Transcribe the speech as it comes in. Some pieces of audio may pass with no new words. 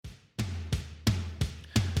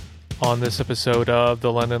On this episode of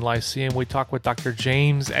the London Lyceum, we talk with Dr.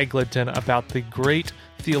 James Eglinton about the great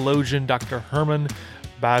theologian Dr. Herman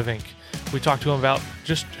Bavinck. We talk to him about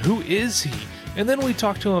just who is he, and then we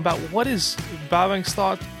talk to him about what is Bavinck's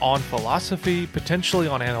thought on philosophy, potentially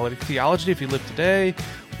on analytic theology if he lived today.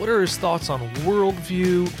 What are his thoughts on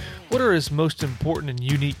worldview? What are his most important and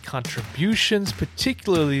unique contributions,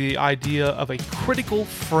 particularly the idea of a critical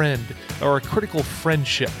friend or a critical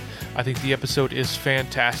friendship? I think the episode is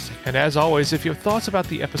fantastic. And as always, if you have thoughts about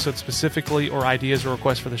the episode specifically or ideas or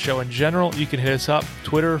requests for the show in general, you can hit us up,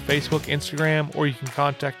 Twitter, Facebook, Instagram, or you can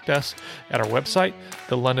contact us at our website,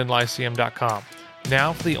 thelondonlyceum.com.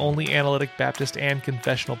 Now for the only analytic, Baptist, and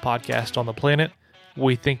confessional podcast on the planet.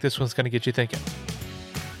 We think this one's going to get you thinking.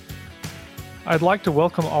 I'd like to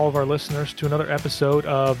welcome all of our listeners to another episode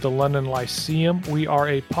of the London Lyceum. We are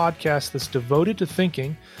a podcast that's devoted to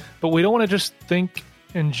thinking, but we don't want to just think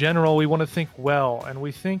in general. We want to think well, and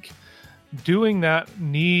we think doing that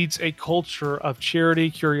needs a culture of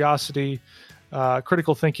charity, curiosity,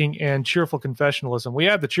 critical thinking, and cheerful confessionalism. We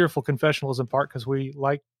add the cheerful confessionalism part because we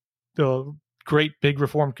like the great big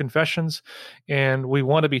Reformed confessions, and we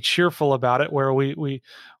want to be cheerful about it, where we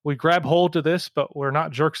grab hold to this, but we're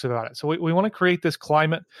not jerks about it. So we want to create this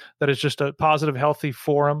climate that is just a positive, healthy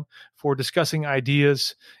forum for discussing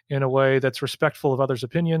ideas in a way that's respectful of others'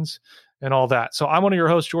 opinions and all that. So I'm one of your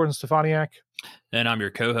hosts, Jordan Stefaniak. And I'm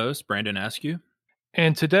your co-host, Brandon Askew.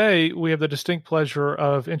 And today we have the distinct pleasure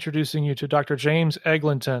of introducing you to Dr. James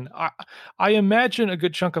Eglinton. I imagine a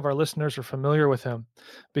good chunk of our listeners are familiar with him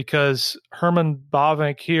because Herman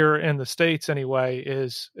Bavinck here in the States anyway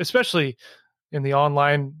is, especially in the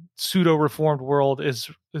online pseudo-reformed world, is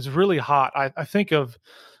really hot. I think of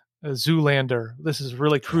Zoolander. This is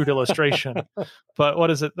really crude illustration, but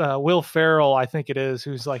what is it? Will Ferrell, I think it is,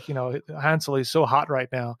 who's like, Hansel, he's so hot right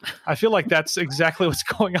now. I feel like that's exactly what's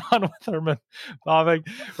going on with Herman Bavinck,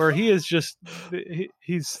 where he is just,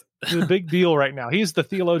 he's the big deal right now. He's the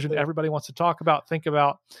theologian everybody wants to talk about, think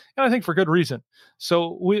about, and I think for good reason.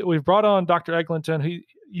 So we've brought on Dr. Eglinton.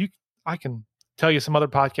 I can tell you some other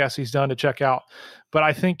podcasts he's done to check out, but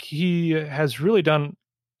I think he has really done,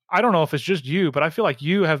 I don't know if it's just you, but I feel like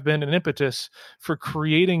you have been an impetus for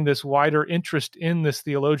creating this wider interest in this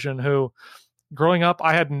theologian who, growing up,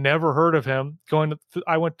 I had never heard of him.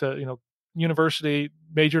 I went to, university,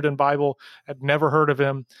 majored in Bible, had never heard of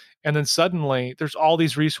him. And then suddenly there's all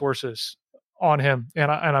these resources on him,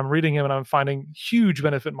 and I'm reading him and I'm finding huge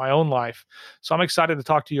benefit in my own life. So I'm excited to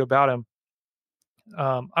talk to you about him.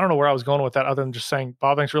 I don't know where I was going with that other than just saying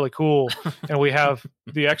Bavinck's really cool and we have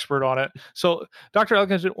the expert on it. So Dr.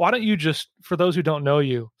 Eglinton, why don't you just, for those who don't know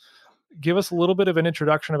you, give us a little bit of an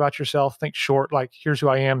introduction about yourself. Think short, like here's who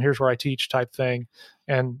I am, here's where I teach type thing,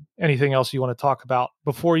 and anything else you want to talk about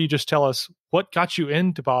before you just tell us what got you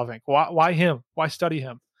into Bavinck. Why him? Why study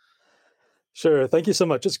him? Sure. Thank you so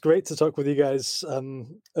much. It's great to talk with you guys.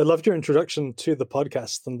 I loved your introduction to the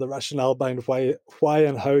podcast and the rationale behind why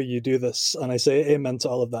and how you do this. And I say amen to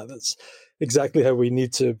all of that. That's exactly how we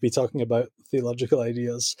need to be talking about theological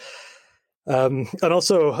ideas. And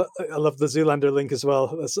also, I love the Zoolander link as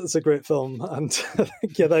well. It's a great film. And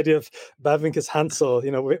the idea of Bavinck as Hansel,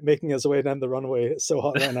 making his way down the runway, it's so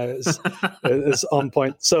hot right now, is on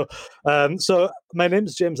point. So my name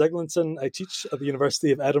is James Eglinton. I teach at the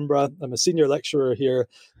University of Edinburgh. I'm a senior lecturer here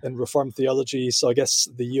in Reformed theology. So I guess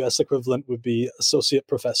the US equivalent would be associate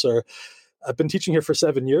professor. I've been teaching here for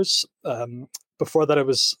 7 years. Before that, I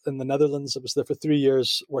was in the Netherlands. I was there for 3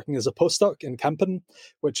 years working as a postdoc in Kampen,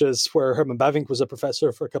 which is where Herman Bavinck was a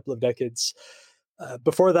professor for a couple of decades.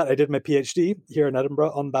 Before that, I did my PhD here in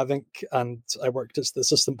Edinburgh on Bavinck, and I worked as the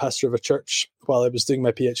assistant pastor of a church while I was doing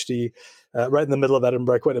my PhD right in the middle of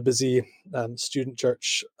Edinburgh, quite a busy student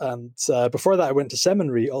church. And before that, I went to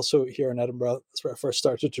seminary, also here in Edinburgh. That's where I first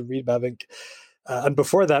started to read Bavinck. And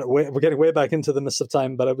before that, we're getting way back into the mist of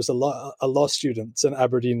time, but I was a law student in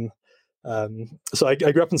Aberdeen. So I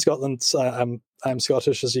grew up in Scotland. I'm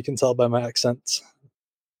Scottish, as you can tell by my accent.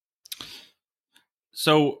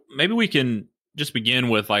 So maybe we can just begin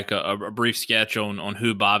with like a brief sketch on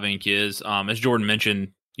who Bavinck is. As Jordan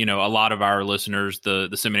mentioned, a lot of our listeners, the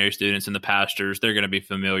seminary students and the pastors, they're going to be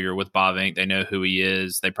familiar with Bavinck. They know who he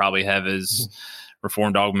is. They probably have his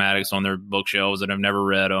Reformed dogmatics on their bookshelves and have never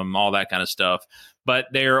read them, all that kind of stuff. But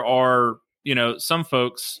there are some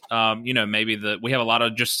folks, maybe we have a lot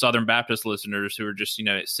of just Southern Baptist listeners who are just,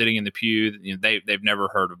 sitting in the pew. They've never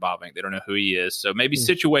heard of Bavinck. They don't know who he is. So maybe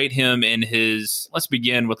situate him in let's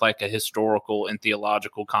begin with like a historical and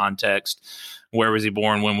theological context. Where was he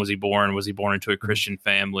born? When was he born? Was he born into a Christian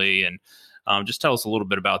family? And just tell us a little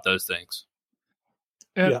bit about those things.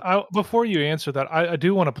 And before you answer that, I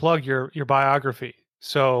do want to plug your biography.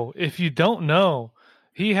 So if you don't know,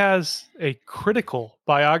 he has a critical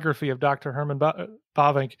biography of Dr. Herman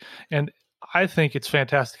Bavinck, and I think it's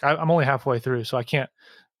fantastic. I'm only halfway through, so I can't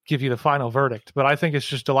give you the final verdict, but I think it's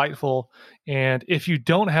just delightful. And if you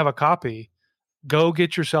don't have a copy, go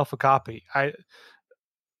get yourself a copy.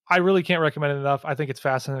 I really can't recommend it enough. I think it's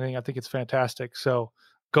fascinating. I think it's fantastic. So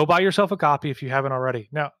go buy yourself a copy if you haven't already.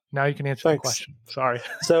 Now you can answer the question. Sorry.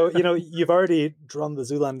 So, you've already drawn the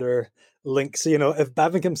Zoolander link. So, if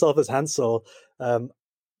Bavinck himself is Hansel,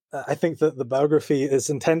 I think that the biography is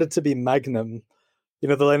intended to be Magnum.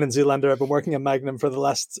 The line in Zoolander, I've been working at Magnum for the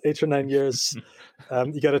last 8 or 9 years.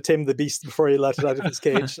 You got to tame the beast before you let it out of its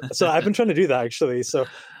cage. So I've been trying to do that, actually. So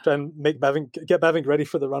try and get Bavinck ready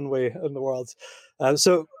for the runway in the world.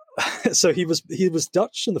 So he was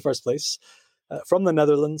Dutch in the first place, from the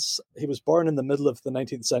Netherlands. He was born in the middle of the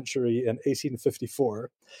 19th century in 1854.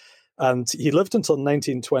 And he lived until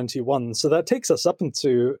 1921. So that takes us up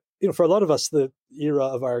into, for a lot of us, the era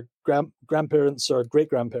of our grandparents or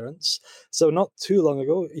great-grandparents. So not too long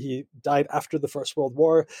ago, he died after the First World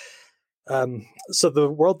War. So the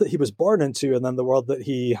world that he was born into and then the world that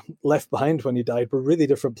he left behind when he died were really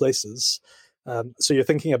different places. So you're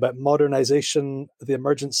thinking about modernization, the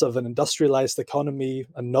emergence of an industrialized economy,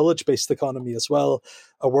 a knowledge-based economy as well,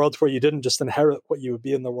 a world where you didn't just inherit what you would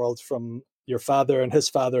be in the world from your father and his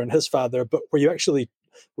father and his father, but where you actually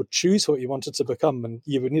would choose what you wanted to become. And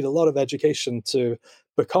you would need a lot of education to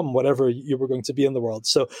become whatever you were going to be in the world.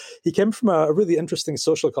 So he came from a really interesting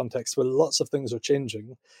social context where lots of things are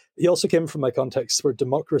changing. He also came from a context where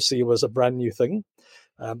democracy was a brand new thing.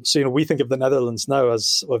 So, we think of the Netherlands now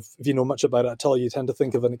as, if you know much about it at all, you tend to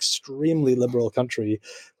think of an extremely liberal country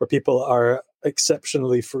where people are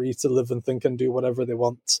exceptionally free to live and think and do whatever they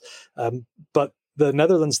want. But the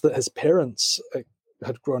Netherlands that his parents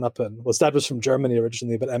had grown up in, his dad was from Germany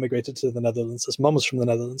originally, but emigrated to the Netherlands. His mum was from the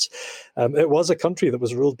Netherlands. It was a country that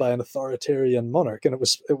was ruled by an authoritarian monarch, and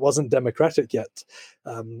it wasn't democratic yet.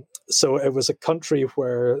 So it was a country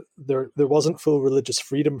where there wasn't full religious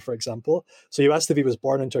freedom, for example. So you asked if he was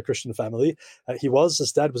born into a Christian family.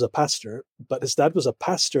 His dad was a pastor, but his dad was a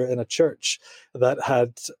pastor in a church that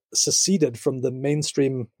had seceded from the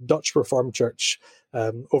mainstream Dutch Reformed Church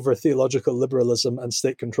over theological liberalism and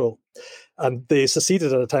state control. And they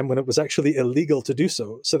seceded at a time when it was actually illegal to do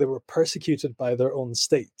so. So they were persecuted by their own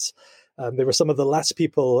state. They were some of the last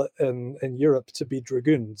people in Europe to be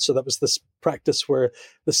dragooned. So that was this practice where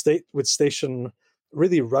the state would station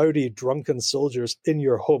really rowdy, drunken soldiers in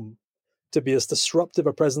your home to be as disruptive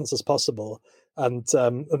a presence as possible. And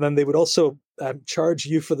then they would also charge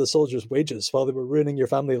you for the soldiers' wages while they were ruining your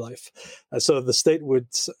family life. So the state would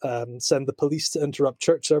send the police to interrupt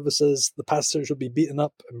church services. The pastors would be beaten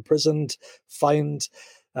up, imprisoned, fined.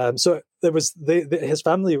 So his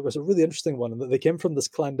family was a really interesting one, in that they came from this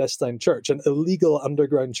clandestine church, an illegal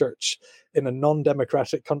underground church in a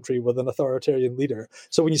non-democratic country with an authoritarian leader.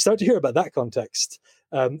 So when you start to hear about that context,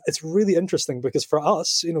 it's really interesting, because for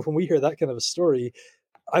us, when we hear that kind of a story,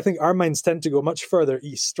 I think our minds tend to go much further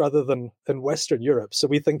east rather than in Western Europe. So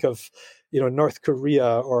we think of, North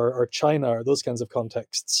Korea or China or those kinds of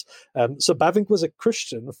contexts. So Bavinck was a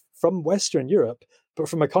Christian from Western Europe, but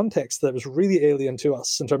from a context that was really alien to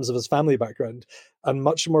us in terms of his family background, and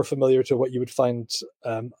much more familiar to what you would find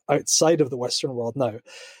outside of the Western world now.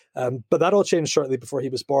 But that all changed shortly before he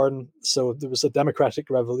was born. So there was a democratic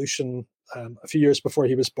revolution a few years before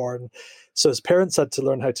he was born. So his parents had to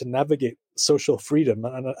learn how to navigate social freedom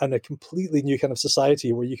and a completely new kind of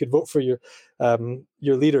society where you could vote for your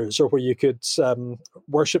leaders, or where you could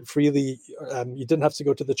worship freely. You didn't have to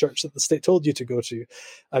go to the church that the state told you to go to.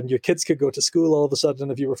 And your kids could go to school all of a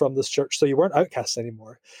sudden if you were from this church. So you weren't outcasts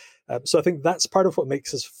anymore. So I think that's part of what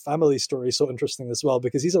makes his family story so interesting as well,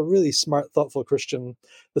 because he's a really smart, thoughtful Christian,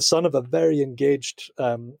 the son of a very engaged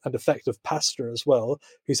and effective pastor as well,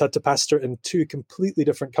 who's had to pastor in 2 completely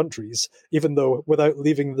different countries, even though without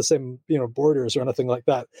leaving the same borders or anything like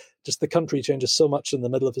that. Just the country changes so much in the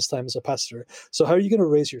middle of his time as a pastor. So how are you going to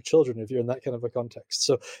raise your children if you're in that kind of a context?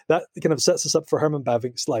 So that kind of sets us up for Herman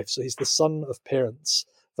Bavinck's life. So he's the son of parents,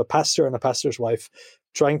 of a pastor and a pastor's wife,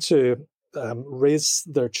 trying to raise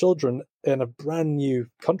their children in a brand new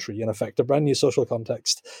country, in effect, a brand new social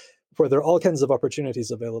context where there are all kinds of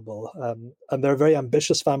opportunities available. And they're a very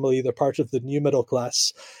ambitious family. They're part of the new middle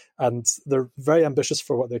class, and they're very ambitious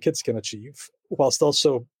for what their kids can achieve, whilst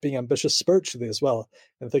also being ambitious spiritually as well,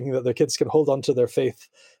 and thinking that their kids can hold on to their faith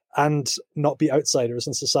and not be outsiders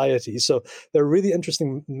in society. So they're a really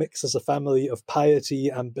interesting mix as a family of piety,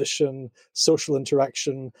 ambition, social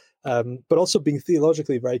interaction, but also being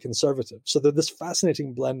theologically very conservative. So they're this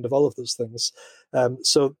fascinating blend of all of those things.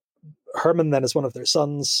 So Herman then is one of their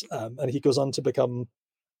sons, and he goes on to become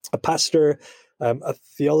a pastor, a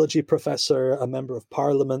theology professor, a member of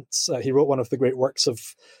parliament. He wrote one of the great works of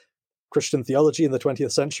Christian theology in the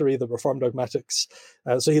 20th century, the Reformed Dogmatics.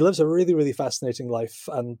 So he lives a really, really fascinating life,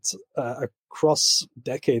 and across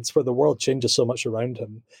decades where the world changes so much around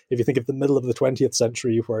him. If you think of the middle of the 20th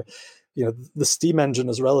century, where the steam engine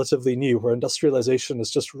is relatively new, where industrialization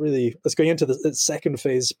is just really, it's going into its second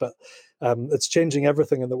phase, but it's changing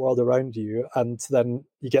everything in the world around you. And then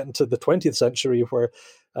you get into the 20th century where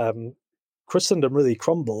Christendom really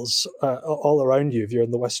crumbles all around you if you're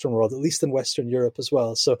in the Western world, at least in Western Europe as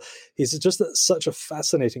well. So he's just such a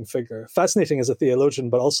fascinating figure, fascinating as a theologian,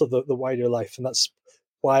 but also the wider life. And that's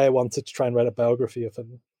why I wanted to try and write a biography of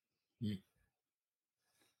him.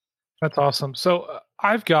 That's awesome. So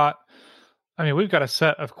we've got a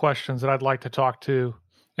set of questions that I'd like to talk to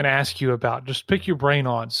and ask you about. Just pick your brain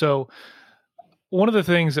on. So one of the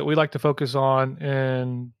things that we like to focus on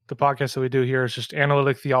in the podcast that we do here is just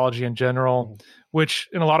analytic theology in general, which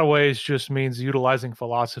in a lot of ways just means utilizing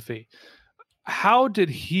philosophy. How did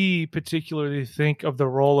he particularly think of the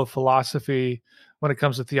role of philosophy when it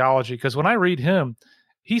comes to theology? Because when I read him,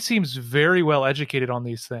 he seems very well educated on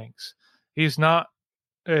these things. He's not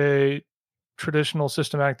a traditional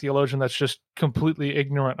systematic theologian that's just completely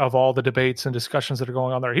ignorant of all the debates and discussions that are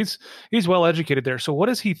going on there. He's well educated there. So what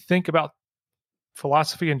does he think about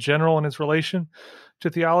philosophy in general and its relation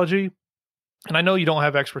to theology? And I know you don't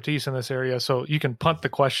have expertise in this area, so you can punt the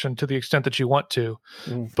question to the extent that you want to.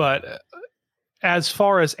 But as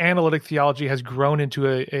far as analytic theology has grown into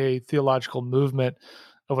a theological movement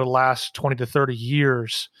over the last 20 to 30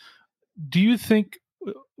 years, do you think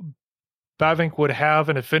Bavinck would have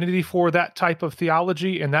an affinity for that type of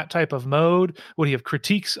theology and that type of mode? Would he have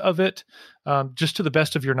critiques of it? Just to the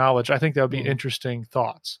best of your knowledge, I think that would be interesting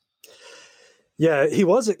thoughts. Yeah, he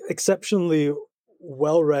was exceptionally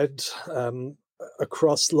well-read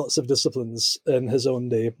across lots of disciplines in his own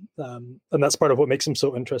day. And that's part of what makes him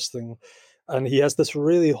so interesting. And he has this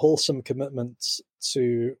really wholesome commitment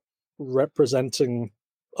to representing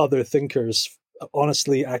other thinkers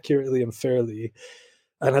honestly, accurately, and fairly,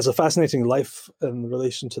 and has a fascinating life in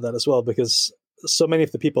relation to that as well, because so many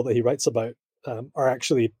of the people that he writes about are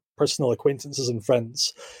actually personal acquaintances and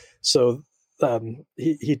friends. So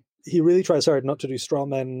he really tries hard not to do straw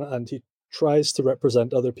men, and he tries to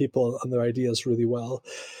represent other people and their ideas really well.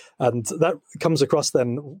 And that comes across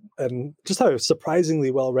then in just how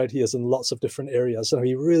surprisingly well read he is in lots of different areas. And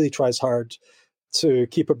he really tries hard to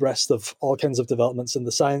keep abreast of all kinds of developments in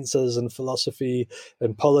the sciences and philosophy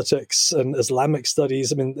and politics and Islamic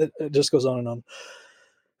studies. I mean, it just goes on and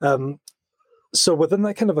on. So within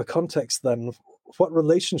that kind of a context then, what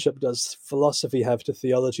relationship does philosophy have to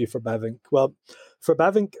theology for Bavinck? Well, for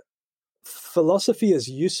Bavinck, philosophy is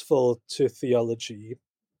useful to theology,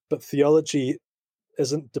 but theology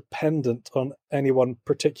isn't dependent on any one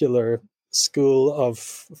particular school of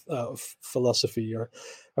philosophy or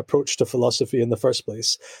approach to philosophy in the first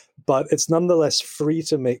place. But it's nonetheless free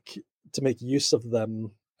to make use of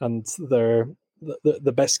them and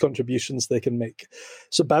the best contributions they can make.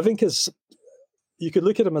 So Bavinck is, you could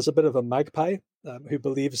look at him as a bit of a magpie who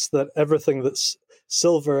believes that everything that's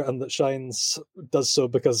silver and that shines does so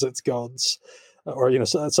because it's God's, or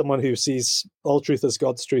someone who sees all truth as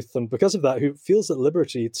God's truth, and because of that, who feels at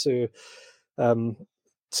liberty to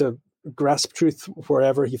grasp truth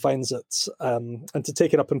wherever he finds it, and to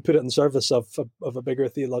take it up and put it in service of a bigger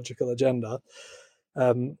theological agenda.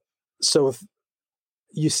 So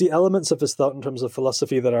you see elements of his thought in terms of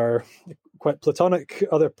philosophy that are quite Platonic,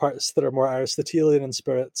 other parts that are more Aristotelian in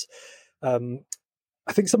spirit.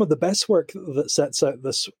 I think some of the best work that sets out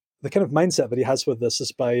the kind of mindset that he has with this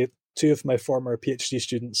is by two of my former PhD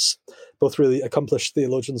students, both really accomplished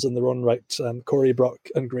theologians in their own right, Corey Brock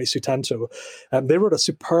and Grace Utanto. They wrote a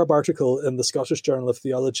superb article in the Scottish Journal of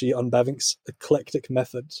Theology on Bavinck's eclectic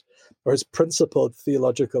method, or his principled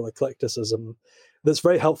theological eclecticism. That's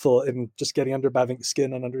very helpful in just getting under Bavinck's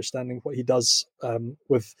skin and understanding what he does and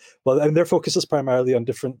their focus is primarily on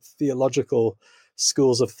different theological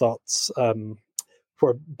schools of thoughts,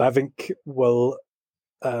 where Bavinck will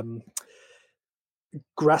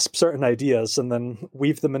grasp certain ideas and then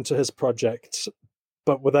weave them into his project,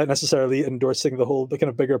 but without necessarily endorsing the kind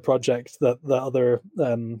of bigger project that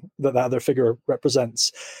that other figure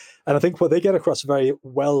represents. And I think what they get across very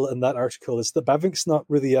well in that article is that Bavinck's not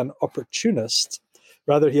really an opportunist.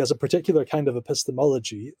 Rather, he has a particular kind of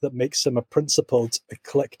epistemology that makes him a principled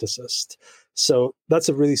eclecticist. So that's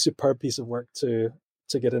a really superb piece of work to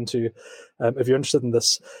to get into if you're interested in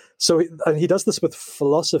this. So, and he does this with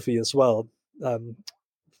philosophy as well,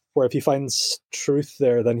 where if he finds truth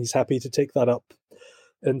there, then he's happy to take that up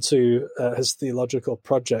into his theological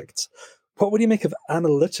project. What would you make of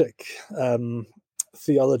analytic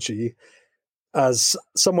theology as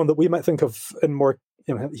someone that we might think of in more,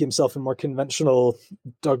 himself in more conventional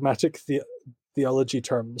dogmatic theology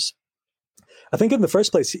terms? I think in the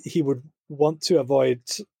first place, he would want to avoid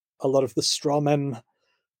a lot of the straw men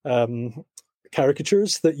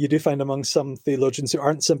caricatures that you do find among some theologians who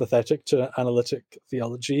aren't sympathetic to analytic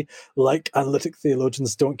theology. Like, analytic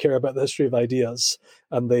theologians don't care about the history of ideas,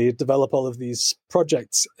 and they develop all of these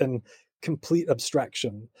projects in complete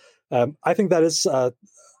abstraction. I think that is,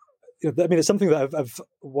 it's something that I've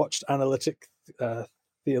watched analytic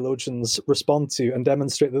theologians respond to and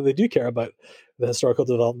demonstrate that they do care about the historical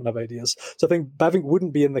development of ideas. So I think Bavinck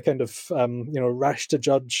wouldn't be in the kind of rash to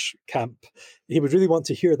judge camp. He would really want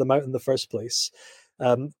to hear them out in the first place,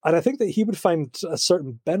 and I think that he would find a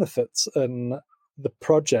certain benefit in the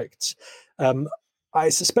project. I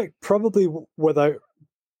suspect probably without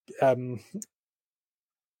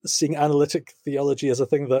seeing analytic theology as a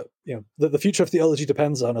thing that the future of theology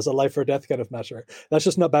depends on, as a life or death kind of matter. That's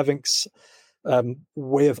just not Bavinck's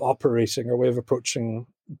way of operating or way of approaching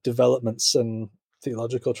developments in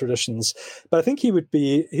theological traditions. But I think he would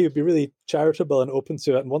be really charitable and open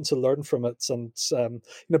to it and want to learn from it. And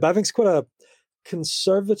Bavinck's quite a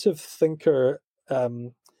conservative thinker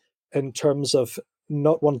in terms of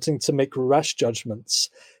not wanting to make rash judgments,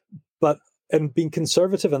 but in being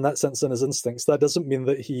conservative in that sense in his instincts. That doesn't mean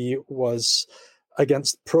that he was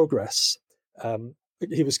against progress.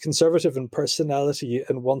 He was conservative in personality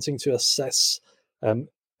and wanting to assess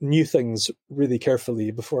new things really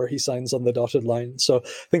carefully before he signs on the dotted line. So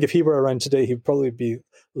I think if he were around today, he'd probably be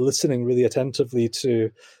listening really attentively to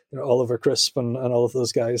Oliver Crisp and all of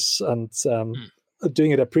those guys, and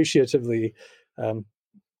doing it appreciatively,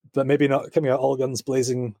 but maybe not coming out all guns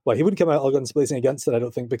blazing. Well, he wouldn't come out all guns blazing against it, I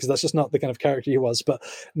don't think, because that's just not the kind of character he was, but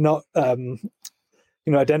not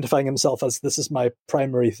identifying himself as, this is my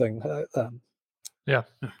primary thing. Yeah.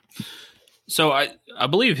 So I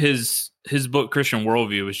believe his book Christian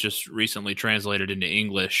Worldview was just recently translated into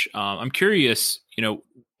English. I'm curious,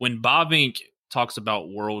 when Bavinck talks about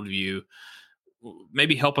worldview,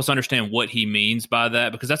 maybe help us understand what he means by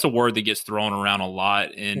that, because that's a word that gets thrown around a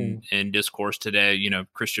lot in discourse today.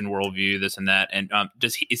 Christian worldview, this and that. And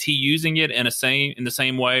is he using it in the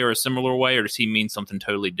same way or a similar way, or does he mean something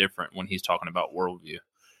totally different when he's talking about worldview?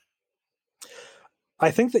 I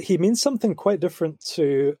think that he means something quite different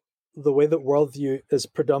to the way that worldview is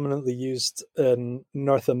predominantly used in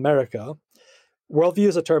North America. Worldview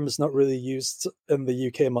as a term is not really used in the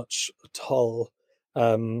UK much at all.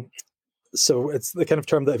 So it's the kind of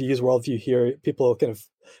term that if you use worldview here, people kind of,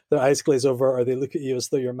 their eyes glaze over or they look at you as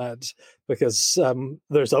though you're mad, because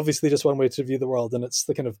there's obviously just one way to view the world, and it's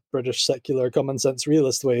the kind of British secular common sense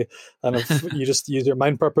realist way. And if you just use your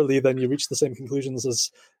mind properly, then you reach the same conclusions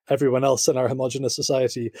as everyone else in our homogenous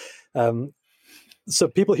society. So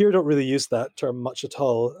people here don't really use that term much at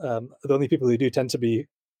all. The only people who do tend to be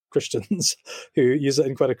Christians who use it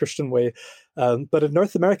in quite a Christian way. But in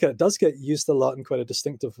North America, it does get used a lot in quite a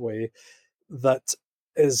distinctive way that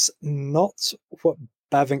is not what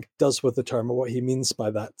Bavinck does with the term or what he means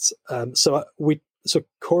by that. So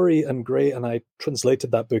Corey and Gray and I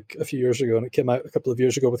translated that book a few years ago, and it came out a couple of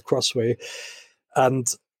years ago with Crossway. And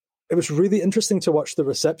it was really interesting to watch the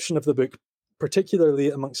reception of the book, particularly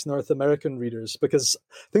amongst North American readers, because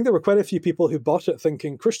I think there were quite a few people who bought it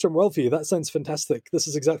thinking, Christian worldview, that sounds fantastic. This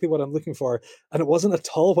is exactly what I'm looking for. And it wasn't at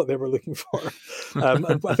all what they were looking for.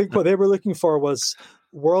 And I think what they were looking for was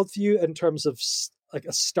worldview in terms of like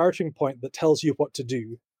a starting point that tells you what to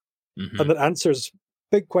do, and that answers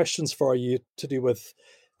big questions for you to do with,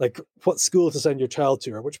 like, what school to send your child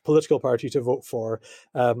to, or which political party to vote for,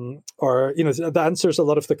 or that answers a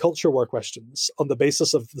lot of the culture war questions on the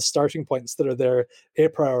basis of the starting points that are there a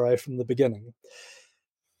priori from the beginning.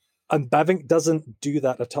 And Bavinck doesn't do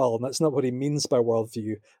that at all, and that's not what he means by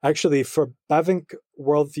worldview. Actually, for Bavinck,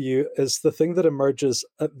 worldview is the thing that emerges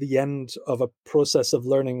at the end of a process of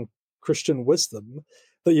learning Christian wisdom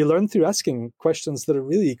that you learn through asking questions that are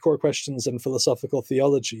really core questions in philosophical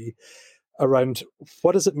theology around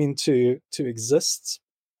what does it mean to exist?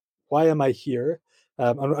 Why am I here?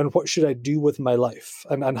 And what should I do with my life?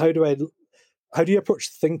 And how do you approach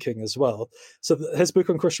thinking as well? So his book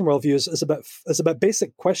on Christian worldview is about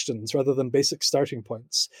basic questions rather than basic starting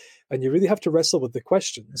points. And you really have to wrestle with the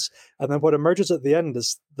questions. And then what emerges at the end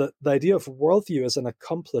is that the idea of worldview as an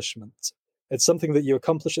accomplishment. It's something that you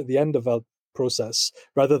accomplish at the end of a process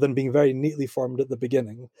rather than being very neatly formed at the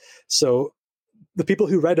beginning. So the people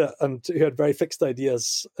who read it and who had very fixed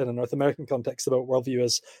ideas in a North American context about worldview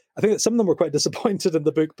I think that some of them were quite disappointed in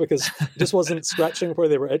the book because it just wasn't scratching where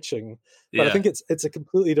they were itching. But I think it's a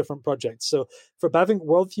completely different project. So for Bavinck,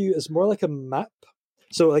 worldview is more like a map.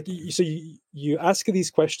 So like you ask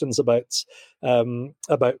these questions about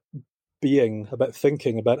being, about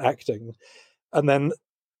thinking, about acting, and then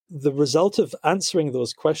the result of answering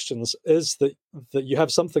those questions is that you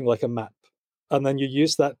have something like a map, and then you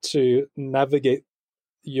use that to navigate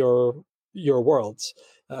your world.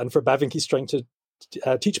 And for Bavinck, he's trying to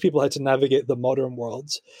teach people how to navigate the modern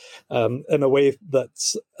world in a way that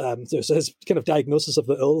so his kind of diagnosis of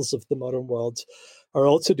the ills of the modern world are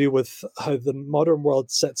all to do with how the modern world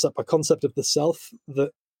sets up a concept of the self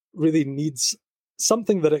that really needs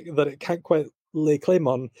something that it can't quite lay claim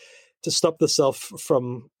on to stop the self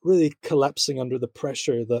from really collapsing under the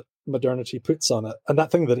pressure that modernity puts on it. And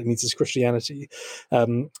that thing that it needs is Christianity.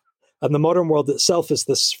 And the modern world itself is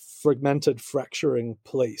this fragmented, fracturing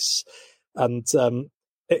place. And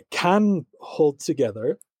it can hold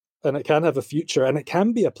together, and it can have a future, and it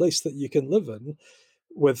can be a place that you can live in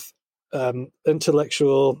with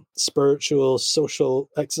intellectual, spiritual, social,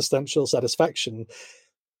 existential satisfaction.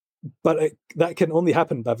 But that can only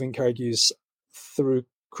happen, Bavinck argues, through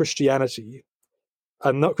Christianity.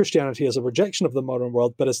 And not Christianity as a rejection of the modern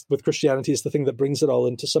world, but with Christianity as the thing that brings it all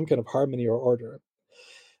into some kind of harmony or order.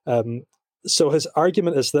 So his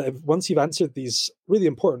argument is that once you've answered these really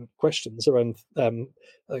important questions around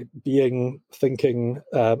like being, thinking,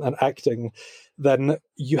 and acting, then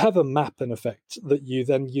you have a map, in effect, that you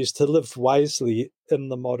then use to live wisely in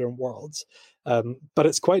the modern world. But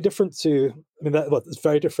it's quite different it's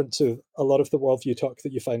very different to a lot of the worldview talk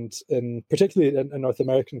that you find particularly in North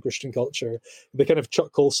American Christian culture, the kind of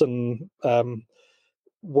Chuck Colson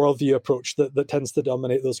worldview approach that tends to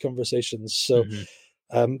dominate those conversations. So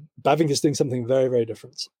Bavinck is doing something very, very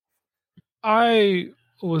different. I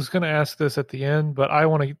was going to ask this at the end, but I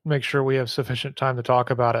want to make sure we have sufficient time to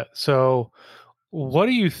talk about it. So what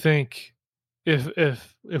do you think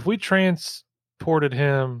if we transported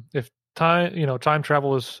him, if time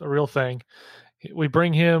travel is a real thing, we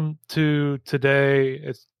bring him to today,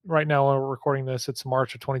 it's right now when we're recording this, it's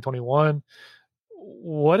March of 2021.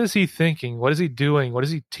 What is he thinking? What is he doing? What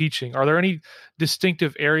is he teaching? Are there any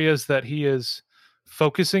distinctive areas that he is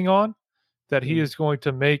focusing on that he is going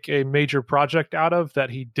to make a major project out of that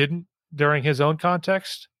he didn't during his own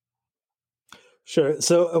context? Sure.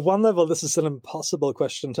 So at one level, this is an impossible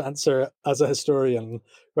question to answer as a historian,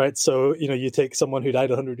 right? So, you take someone who died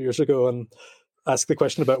 100 years ago and ask the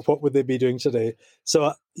question about what would they be doing today.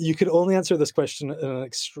 So you could only answer this question in an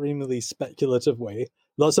extremely speculative way.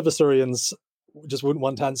 Lots of historians just wouldn't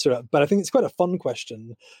want to answer it. But I think it's quite a fun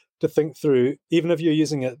question to think through, even if you're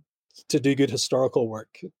using it to do good historical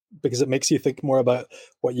work, because it makes you think more about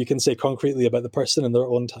what you can say concretely about the person in their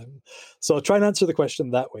own time. So I'll try and answer the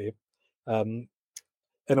question that way,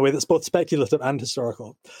 in a way that's both speculative and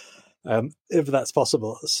historical, if that's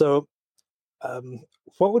possible. So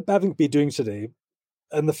what would Bavinck be doing today?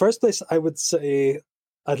 In the first place, I would say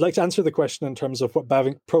I'd like to answer the question in terms of what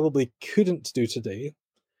Bavinck probably couldn't do today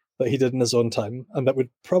that he did in his own time, and that would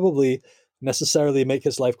probably necessarily make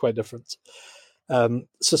his life quite different.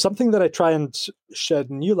 So something that I try and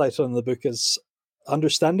shed new light on in the book is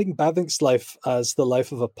understanding Bavinck's life as the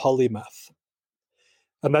life of a polymath.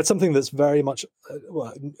 And that's something that's very much,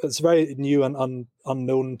 it's very new and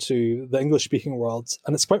unknown to the English-speaking world,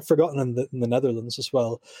 and it's quite forgotten in the Netherlands as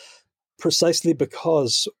well, precisely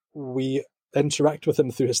because we interact with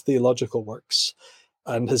him through his theological works,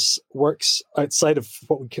 and his works outside of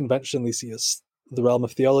what we conventionally see as the realm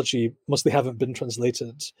of theology mostly haven't been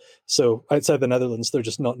translated. So outside the Netherlands, they're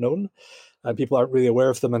just not known, and people aren't really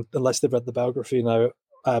aware of them unless they've read the biography now.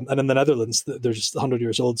 And in the Netherlands, they're just 100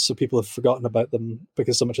 years old, so people have forgotten about them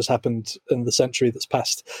because so much has happened in the century that's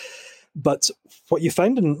passed. But what you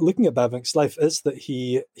find in looking at Bavinck's life is that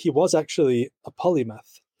he was actually a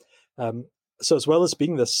polymath. So as well as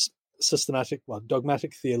being this systematic,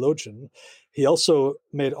 dogmatic theologian, he also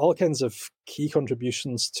made all kinds of key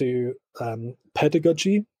contributions to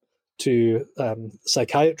pedagogy, to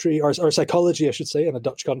psychiatry, or psychology, I should say, in a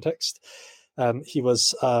Dutch context. He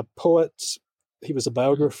was a poet, he was a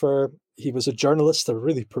biographer, he was a journalist, a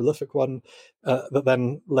really prolific one, that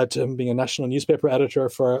then led to him being a national newspaper editor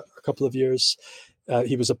for a couple of years.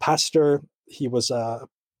 He was a pastor, he was a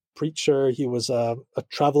preacher, he was a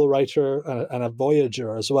travel writer and a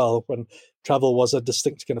voyager as well, when travel was a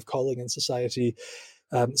distinct kind of calling in society.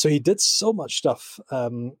 So he did so much stuff.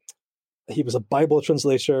 He was a Bible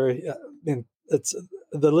translator. it's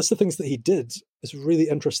the list of things that he did is really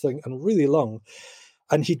interesting and really long.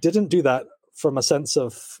 And he didn't do that from a sense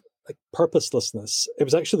of like purposelessness. It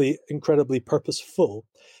was actually incredibly purposeful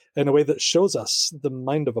in a way that shows us the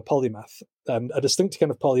mind of a polymath, a distinct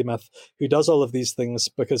kind of polymath who does all of these things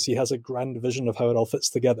because he has a grand vision of how it all fits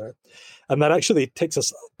together. And that actually takes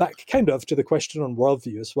us back kind of to the question on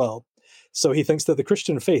worldview as well. So he thinks that the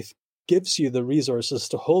Christian faith gives you the resources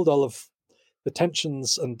to hold all of the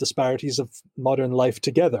tensions and disparities of modern life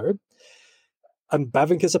together. And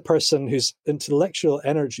Bavinck is a person whose intellectual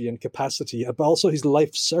energy and capacity, but also his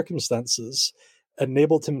life circumstances,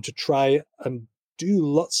 enabled him to try and do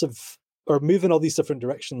lots of, or move in all these different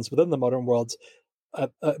directions within the modern world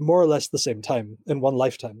at more or less the same time, in one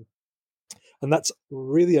lifetime. And that's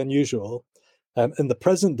really unusual. In the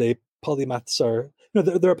present day, polymaths are,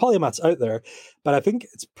 there are polymaths out there, but I think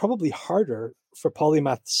it's probably harder for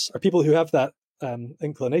polymaths or people who have that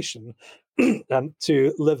inclination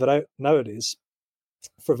to live it out nowadays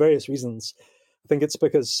for various reasons. I think it's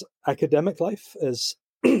because academic life is,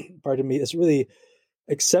 pardon me, is really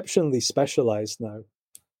exceptionally specialized now.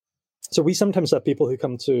 So we sometimes have people who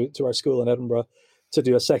come to our school in Edinburgh to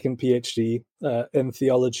do a second PhD in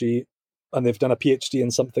theology, and they've done a PhD in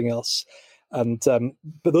something else. And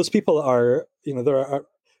but those people are, there are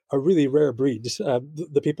a really rare breed.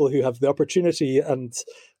 The people who have the opportunity and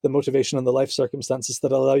the motivation and the life circumstances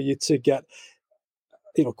that allow you to get,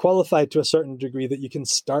 qualified to a certain degree that you can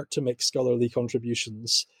start to make scholarly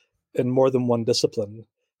contributions in more than one discipline.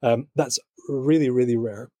 That's really, really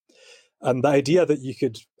rare. And the idea that you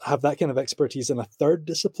could have that kind of expertise in a third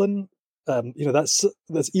discipline, that's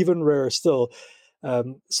even rarer still.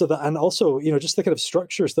 So that, and also, just the kind of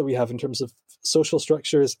structures that we have in terms of social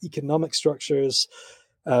structures, economic structures,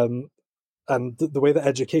 and the way that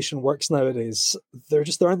education works nowadays, there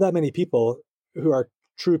aren't that many people who are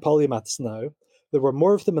true polymaths now. There were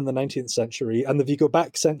more of them in the 19th century, and if you go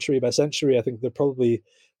back century by century, I think they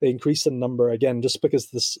increase in number again, just because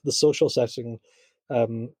the social setting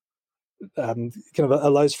kind of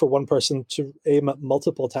allows for one person to aim at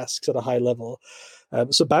multiple tasks at a high level.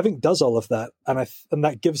 So Bavinck does all of that, and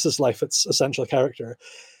that gives his life its essential character.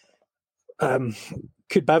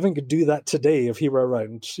 Could Bavinck do that today if he were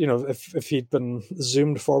around? If he'd been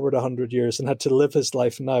zoomed forward 100 years and had to live his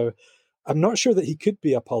life now, I'm not sure that he could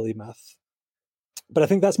be a polymath. But I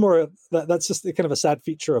think that's just kind of a sad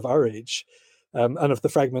feature of our age, and of the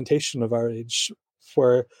fragmentation of our age,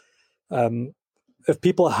 where if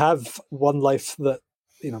people have one life that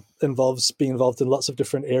involves being involved in lots of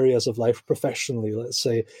different areas of life professionally, let's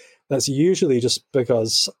say, that's usually just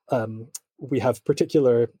because we have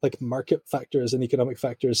particular market factors and economic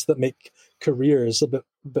factors that make careers a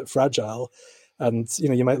bit fragile, and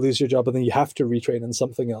you might lose your job and then you have to retrain in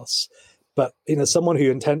something else. But someone who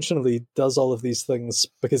intentionally does all of these things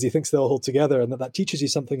because he thinks they'll hold together and that teaches you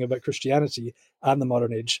something about Christianity and the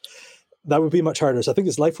modern age, that would be much harder. So I think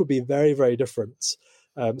his life would be very, very different.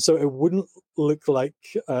 So it wouldn't look like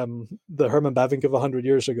the Herman Bavinck of 100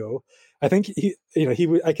 years ago. I think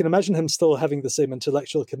I can imagine him still having the same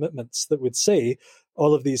intellectual commitments that would say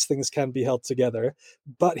all of these things can be held together,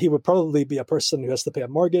 but he would probably be a person who has to pay a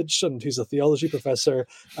mortgage and who's a theology professor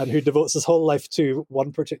and who devotes his whole life to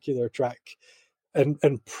one particular track. And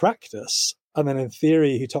in practice, and then in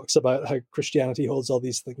theory, he talks about how Christianity holds all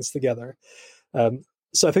these things together.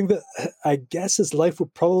 So I think that, I guess his life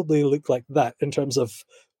would probably look like that in terms of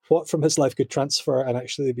what from his life could transfer and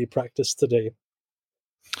actually be practiced today.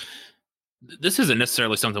 This isn't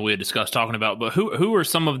necessarily something we had discussed talking about, but who are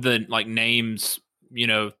some of the names,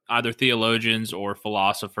 either theologians or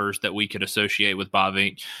philosophers that we could associate with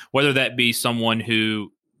Bavinck, whether that be someone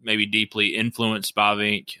who maybe deeply influenced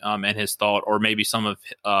Bavinck and his thought, or maybe some of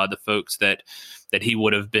the folks that he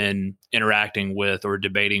would have been interacting with or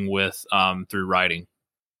debating with through writing?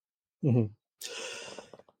 Mm-hmm.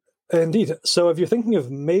 Indeed. So if you're thinking of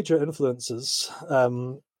major influences,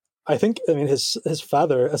 I think, his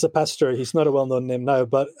father, as a pastor, he's not a well-known name now,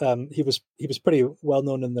 but he was pretty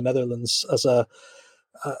well-known in the Netherlands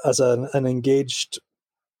as an engaged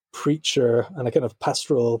preacher and a kind of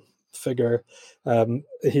pastoral figure.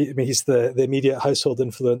 He's the immediate household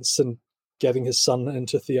influence in getting his son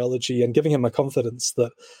into theology and giving him a confidence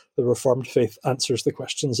that the Reformed faith answers the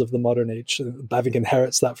questions of the modern age. Bavinck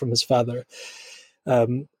inherits that from his father.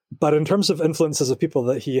 But in terms of influences of people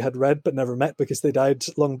that he had read but never met because they died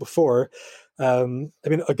long before,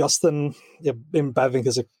 Augustine, Bavinck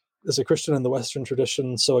is a Christian in the Western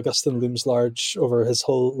tradition, so Augustine looms large over his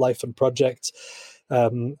whole life and project.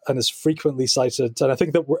 and is frequently cited. And I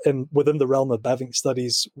think that within the realm of Bavinck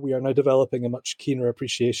studies, we are now developing a much keener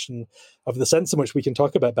appreciation of the sense in which we can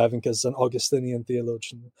talk about Bavinck as an Augustinian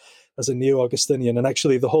theologian, as a neo-Augustinian. And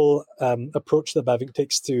actually the whole approach that Bavinck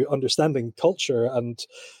takes to understanding culture and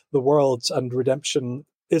the world and redemption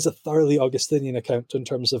is a thoroughly Augustinian account in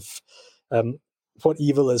terms of what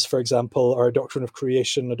evil is, for example, or a doctrine of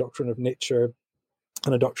creation, a doctrine of nature,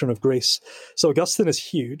 and a doctrine of grace. So Augustine is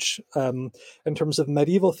huge. In terms of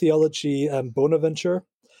medieval theology, Bonaventure.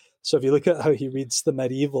 So if you look at how he reads the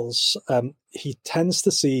medievals, he tends to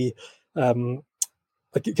see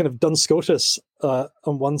like kind of Duns Scotus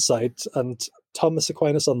on one side and Thomas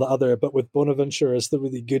Aquinas on the other, but with Bonaventure as the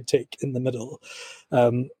really good take in the middle.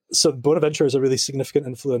 So Bonaventure is a really significant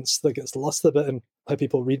influence that gets lost a bit in how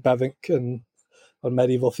people read Bavinck and on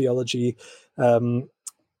medieval theology.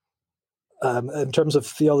 In terms of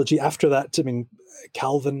theology after that, I mean,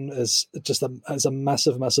 Calvin is just has a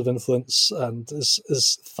massive, massive influence and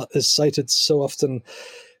is cited so often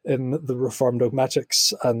in the Reformed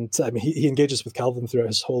dogmatics. And I mean, he engages with Calvin throughout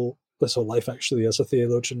his whole life, actually, as a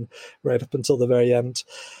theologian, right up until the very end.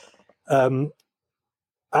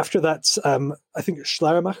 After that, I think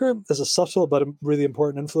Schleiermacher is a subtle but a really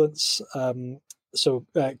important influence. So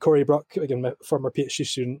Corey Brock, again, my former PhD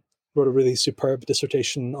student, wrote a really superb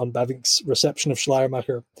dissertation on Bavinck's reception of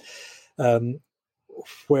Schleiermacher,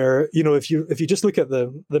 where, you know, if you just look at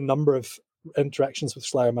the number of interactions with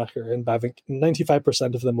Schleiermacher in Bavinck,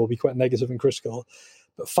 95% of them will be quite negative and critical,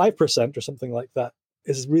 but 5% or something like that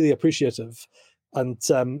is really appreciative. And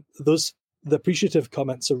the appreciative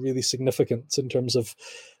comments are really significant in terms of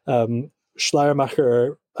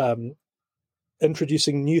Schleiermacher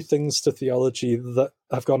introducing new things to theology that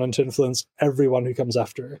have gone on to influence everyone who comes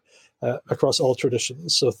after, across all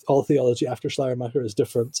traditions. So all theology after Schleiermacher is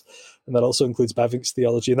different, and that also includes Bavinck's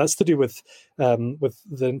theology, and that's to do with the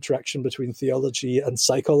interaction between theology and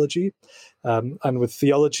psychology, and with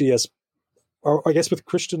theology or I guess with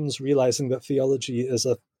Christians realizing that theology is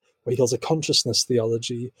what he calls a consciousness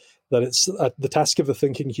theology, that it's the task of the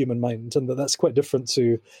thinking human mind, and that's quite different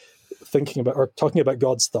to thinking about or talking about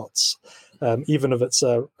God's thoughts, even if it's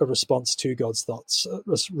a response to God's thoughts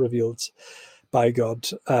revealed by God.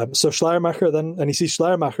 So Schleiermacher then, and he sees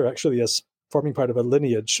Schleiermacher actually as forming part of a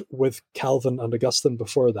lineage with Calvin and Augustine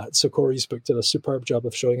before that. So Corey's book did a superb job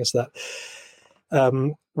of showing us that.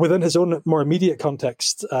 Within his own more immediate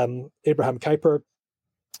context, Abraham Kuyper,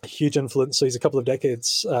 a huge influence. So he's a couple of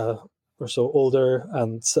decades or so older,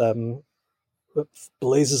 and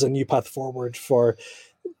blazes a new path forward for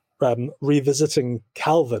revisiting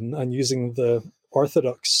Calvin and using the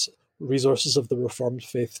orthodox resources of the Reformed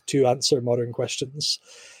faith to answer modern questions.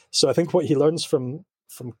 So I think what he learns from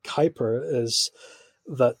Kuyper is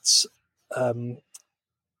that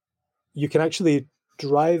you can actually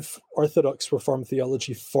drive orthodox Reformed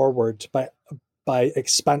theology forward by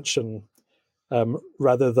expansion,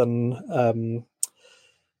 rather than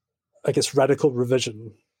I guess radical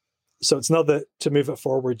revision. So it's not that to move it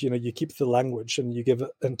forward, you keep the language and you give it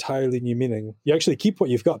entirely new meaning. You actually keep what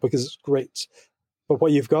you've got because it's great, but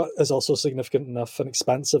what you've got is also significant enough and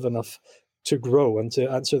expansive enough to grow and to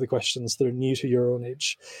answer the questions that are new to your own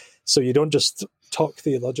age. So you don't just talk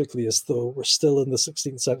theologically as though we're still in the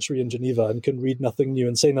 16th century in Geneva and can read nothing new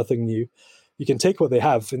and say nothing new. You can take what they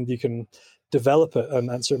have and you can develop it and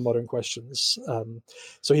answer modern questions.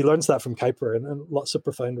 So he learns that from Kuyper in lots of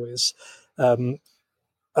profound ways.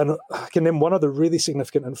 And I can name one other really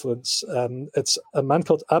significant influence. It's a man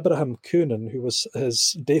called Abraham Kuenen, who was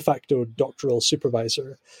his de facto doctoral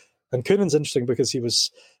supervisor. And Kuenen's interesting because he was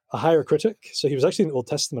a higher critic. So he was actually an Old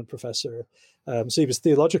Testament professor. So he was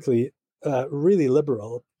theologically really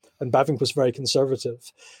liberal, and Bavinck was very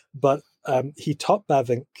conservative. But he taught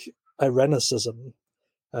Bavinck Irenicism,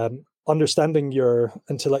 understanding your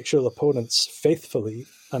intellectual opponents faithfully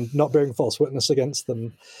and not bearing false witness against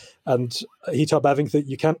them. And he taught Bavinck that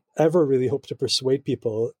you can't ever really hope to persuade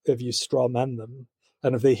people if you straw man them.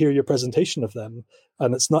 And if they hear your presentation of them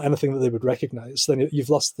and it's not anything that they would recognize, then you've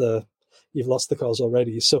lost the cause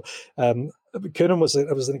already. So Kuenen was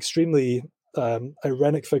an extremely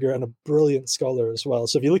irenic figure and a brilliant scholar as well.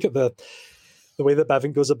 So if you look at the way that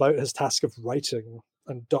Bavinck goes about his task of writing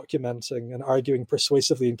and documenting and arguing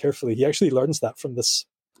persuasively and carefully, he actually learns that from this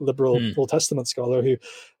liberal Old Testament scholar who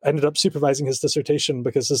ended up supervising his dissertation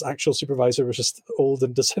because his actual supervisor was just old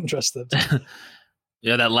and disinterested.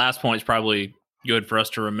 Yeah, that last point is probably good for us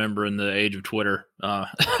to remember in the age of Twitter,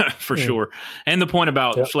 for sure. And the point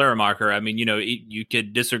about Schleiermacher, I mean, you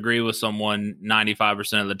could disagree with someone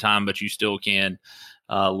 95% of the time, but you still can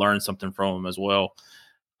learn something from them as well.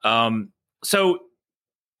 So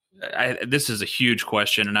this is a huge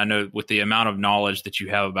question, and I know with the amount of knowledge that you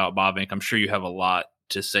have about Bavinck, I'm sure you have a lot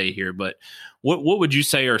to say here. But what would you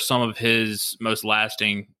say are some of his most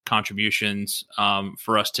lasting contributions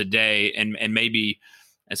for us today? And maybe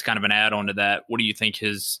as kind of an add-on to that, what do you think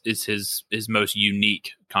is his most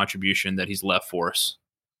unique contribution that he's left for us?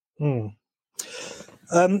 Well,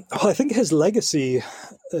 I think his legacy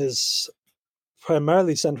is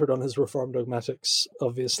primarily centered on his Reformed dogmatics,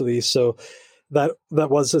 obviously. So that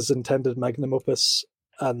was his intended magnum opus,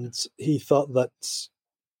 and he thought that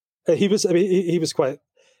he was quite,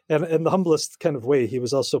 and in the humblest kind of way, he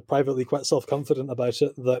was also privately quite self-confident about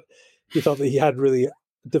it, that he thought that he had really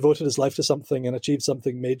devoted his life to something and achieved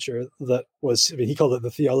something major that was, he called it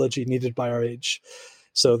the theology needed by our age.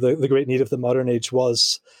 So the great need of the modern age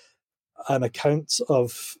was an account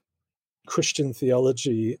of Christian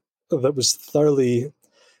theology that was thoroughly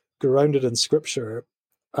grounded in Scripture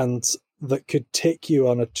and that could take you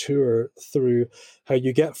on a tour through how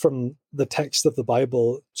you get from the text of the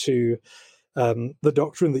Bible to the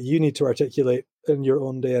doctrine that you need to articulate in your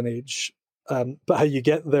own day and age, but how you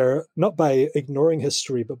get there not by ignoring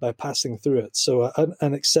history, but by passing through it. So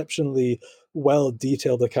an exceptionally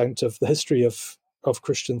well-detailed account of the history of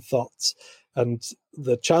Christian thought and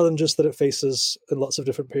the challenges that it faces in lots of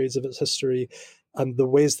different periods of its history, and the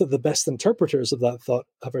ways that the best interpreters of that thought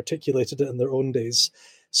have articulated it in their own days.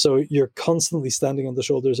 So you're constantly standing on the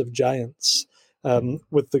shoulders of giants,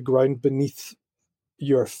 with the ground beneath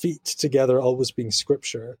your feet together always being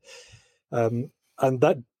Scripture. And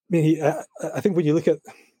that, I think when you look at,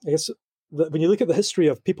 when you look at the history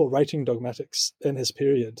of people writing dogmatics in his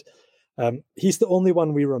period, he's the only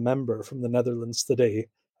one we remember from the Netherlands today.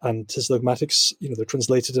 And his dogmatics, they're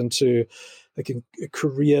translated into in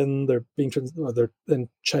Korean, they're in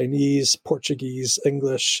Chinese, Portuguese,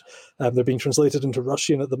 English, they're being translated into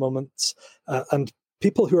Russian at the moment. And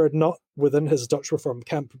people who are not within his Dutch Reformed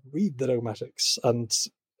camp read the dogmatics and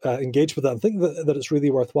engage with that and think that it's really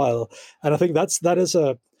worthwhile. And I think that is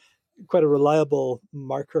quite a reliable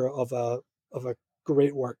marker of a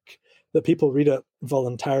great work, that people read it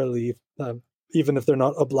voluntarily, even if they're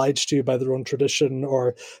not obliged to by their own tradition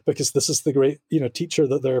or because this is the great teacher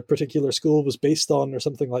that their particular school was based on or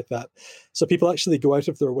something like that. So people actually go out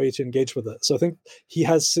of their way to engage with it. So I think he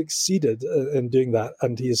has succeeded in doing that,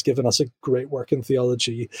 and he has given us a great work in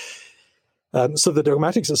theology. So the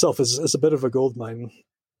dogmatics itself is a bit of a goldmine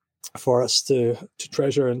for us to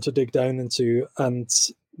treasure and to dig down into, and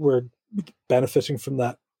we're benefiting from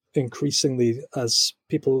that increasingly as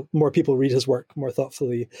more people read his work more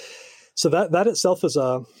thoughtfully. So that itself is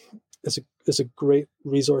a great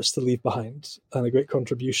resource to leave behind and a great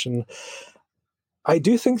contribution. I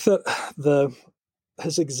do think that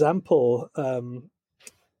his example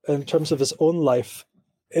in terms of his own life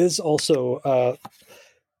is also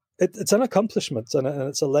it's an accomplishment and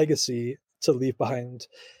it's a legacy to leave behind.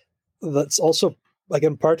 That's also,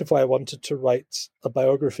 again, part of why I wanted to write a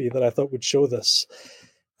biography that I thought would show this.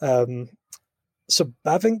 So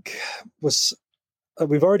Bavinck was,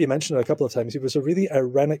 we've already mentioned it a couple of times, he was a really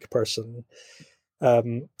irenic person.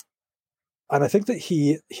 And I think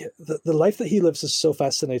that the life that he lives is so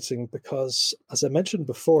fascinating because, as I mentioned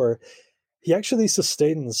before, he actually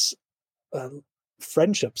sustains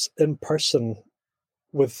friendships in person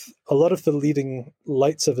with a lot of the leading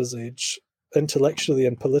lights of his age, intellectually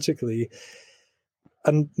and politically,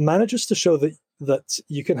 and manages to show that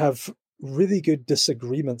you can have really good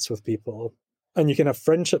disagreements with people, and you can have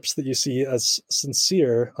friendships that you see as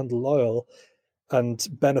sincere and loyal and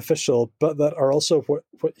beneficial, but that are also what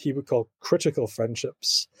he would call critical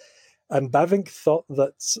friendships. And Bavinck thought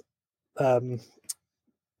that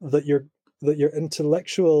that your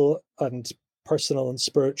intellectual and personal and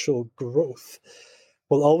spiritual growth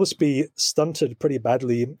will always be stunted pretty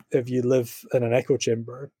badly if you live in an echo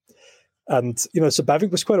chamber. And so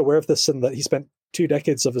Bavinck was quite aware of this, in that he spent 2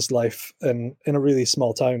 decades of his life in a really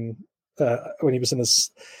small town when he was in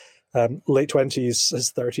his late 20s,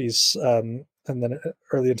 his 30s, and then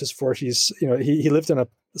early into his 40s. He lived in a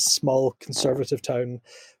small conservative town,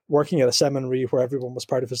 working at a seminary where everyone was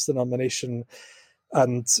part of his denomination.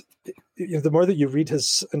 And the more that you read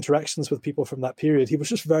his interactions with people from that period, he was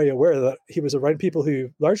just very aware that he was around people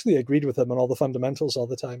who largely agreed with him on all the fundamentals all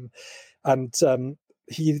the time. And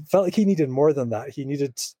he felt like he needed more than that. He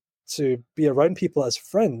needed to be around people as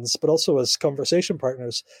friends, but also as conversation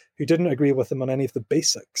partners who didn't agree with him on any of the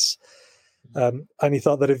basics. And he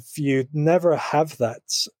thought that if you never have that,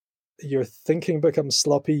 your thinking becomes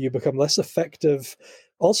sloppy, you become less effective,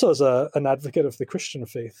 also as an advocate of the Christian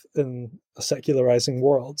faith in a secularizing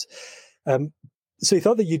world. So he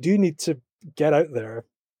thought that you do need to get out there,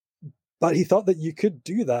 But he thought that you could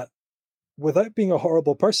do that without being a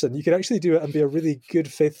horrible person. You could actually do it and be a really good,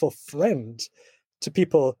 faithful friend to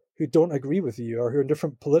people who don't agree with you or who are in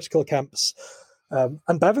different political camps. And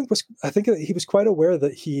Bavinck was, I think he was quite aware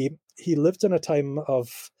that he lived in a time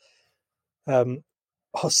of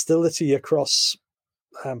hostility across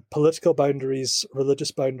political boundaries,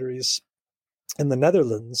 religious boundaries in the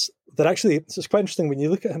Netherlands. That actually, it's quite interesting when you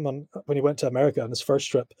look at him when he went to America on his first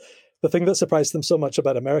trip. The thing that surprised him so much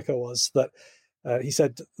about America was that he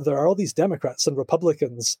said there are all these Democrats and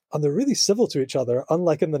Republicans, and they're really civil to each other,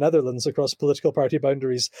 unlike in the Netherlands across political party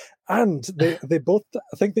boundaries. And they both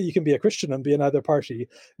think that you can be a Christian and be in either party.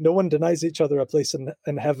 No one denies each other a place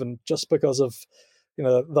in heaven just because of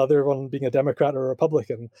the other one being a Democrat or a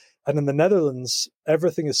Republican. And in the Netherlands,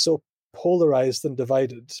 everything is so polarized and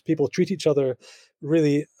divided. People treat each other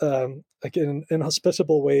really like in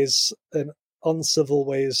inhospitable ways, in uncivil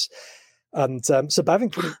ways. And so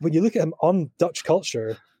Bavinck, when you look at him on Dutch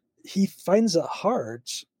culture, he finds it hard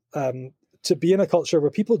to be in a culture where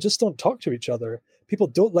people just don't talk to each other. People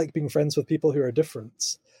don't like being friends with people who are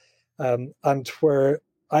different, and where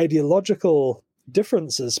ideological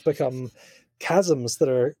differences become chasms that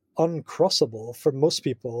are uncrossable for most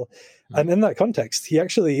people. And in that context, he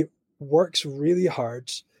actually works really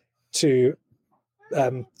hard to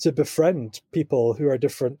befriend people who are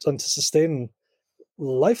different and to sustain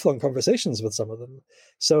lifelong conversations with some of them.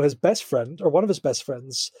 So his best friend, or one of his best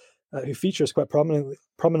friends, who features quite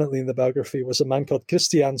prominently in the biography, was a man called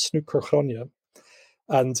Christian Snoeker.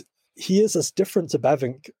 And he is as different to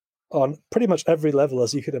Bavinck on pretty much every level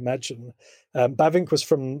as you could imagine. Bavinck was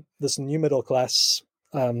from this new middle class.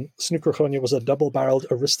 Snoeker was a double-barreled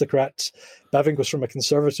aristocrat. Bavinck was from a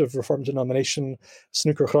conservative Reformed denomination.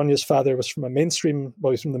 Snoeker father was from he's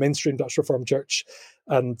from the mainstream Dutch Reformed Church.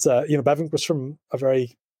 And, Bavinck was from a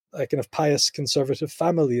very kind of pious conservative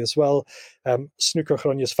family as well. Snoeker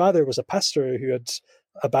father was a pastor who had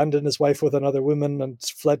abandoned his wife with another woman and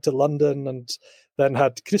fled to London, and then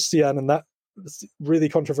had Christian and that really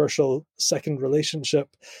controversial second relationship.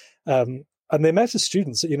 And they met as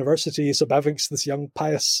students at university. So Bavinck's this young,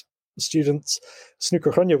 pious student.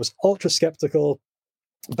 Snoeker was ultra skeptical.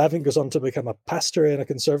 Bavinck goes on to become a pastor in a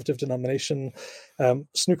conservative denomination.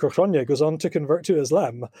 Snoeker goes on to convert to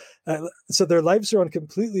Islam. So their lives are on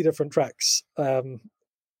completely different tracks. And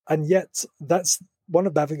yet that's one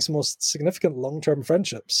of Bavinck's most significant long-term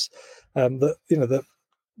friendships that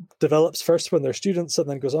develops first when they're students and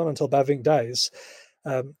then goes on until Bavinck dies.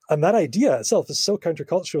 And that idea itself is so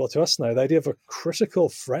countercultural to us now, the idea of a critical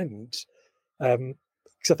friend.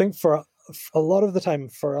 Because I think for a lot of the time,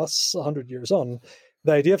 for us 100 years on,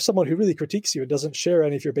 the idea of someone who really critiques you and doesn't share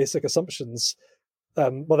any of your basic assumptions,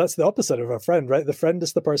 well, that's the opposite of a friend, right? The friend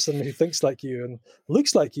is the person who thinks like you and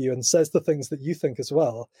looks like you and says the things that you think as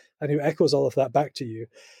well, and who echoes all of that back to you.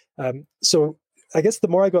 So I guess the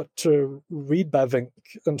more I got to read Bavinck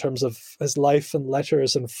in terms of his life and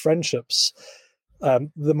letters and friendships,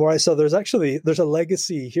 the more I saw there's a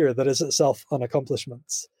legacy here that is itself an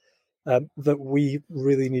accomplishment that we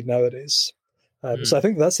really need nowadays. So I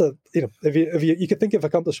think that's if you could think of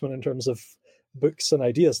accomplishment in terms of books and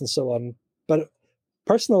ideas and so on, but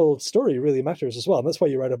personal story really matters as well. And that's why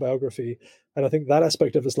you write a biography. And I think that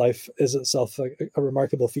aspect of his life is itself a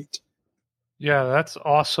remarkable feat. Yeah, that's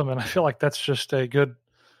awesome. And I feel like that's just a good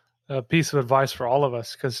piece of advice for all of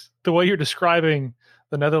us, because the way you're describing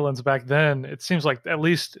the Netherlands back then, it seems like, at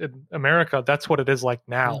least in America, that's what it is like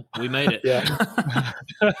now. We made it. Yeah.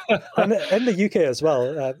 And in the UK as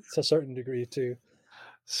well, to a certain degree too.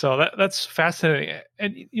 So that's fascinating.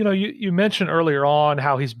 And, you mentioned earlier on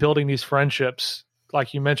how he's building these friendships,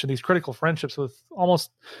 like you mentioned, these critical friendships with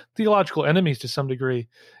almost theological enemies to some degree.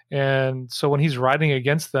 And so when he's writing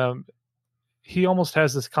against them, he almost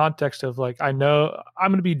has this context of like, I know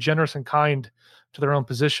I'm going to be generous and kind to their own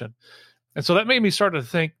position. And so that made me start to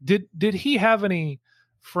think, did he have any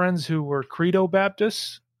friends who were Credo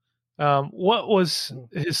Baptists? What was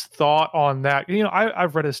his thought on that?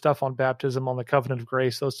 I've read his stuff on baptism, on the covenant of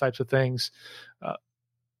grace, those types of things.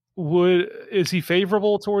 Is he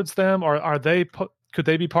favorable towards them, or could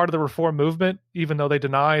they be part of the Reform movement, even though they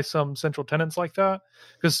deny some central tenets like that?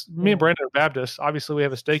 Because me and Brandon are Baptists. Obviously, we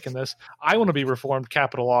have a stake in this. I want to be Reformed,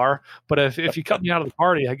 capital R. But if you cut me out of the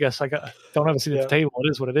party, I guess don't have a seat at the table. It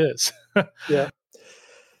is what it is. Yeah.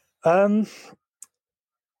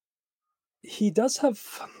 He does have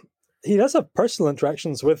personal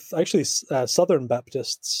interactions with actually Southern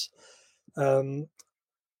Baptists.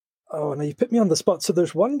 Now you put me on the spot. So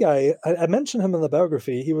there's one guy, I mentioned him in the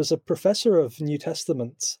biography. He was a professor of New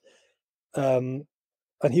Testament, and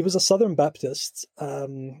he was a Southern Baptist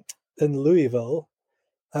in Louisville.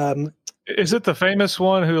 Is it the famous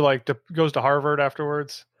one who like goes to Harvard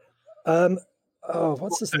afterwards?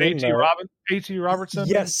 What's his An name A.T. now? A.T. Robertson,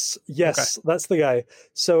 maybe? Yes, Okay. that's the guy.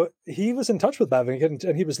 So he was in touch with Bavinck,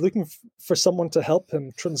 and he was looking for someone to help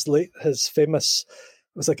him translate his famous,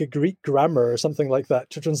 it was like a Greek grammar or something like that,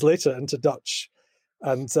 to translate it into Dutch.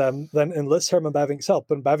 And then enlists Herman Bavinck's help.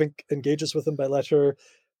 And Bavinck engages with him by letter,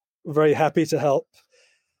 very happy to help.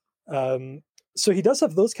 So he does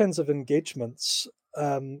have those kinds of engagements.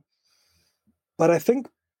 But I think,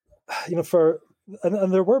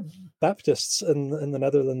 and there were Baptists in the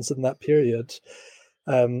Netherlands in that period.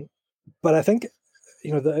 But I think,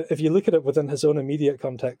 if you look at it within his own immediate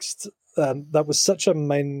context, that was such a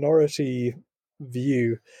minority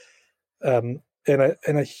view in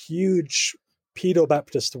a huge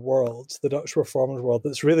pedo-Baptist world, the Dutch Reformed world,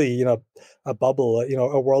 that's really, a bubble,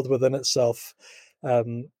 a world within itself,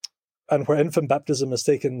 and where infant baptism is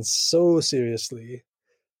taken so seriously,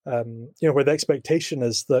 where the expectation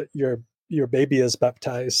is that your baby is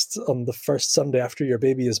baptized on the first Sunday after your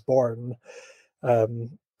baby is born.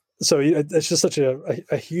 So it's just such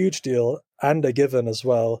a huge deal and a given as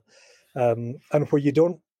well, and where you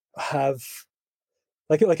don't have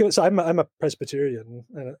so I'm a Presbyterian,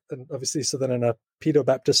 and obviously so then in a pedo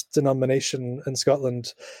Baptist denomination in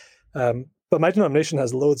Scotland, but my denomination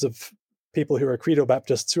has loads of people who are credo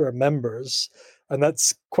Baptists who are members, and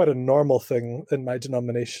that's quite a normal thing in my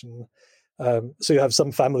denomination. So you have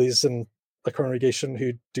some families in a congregation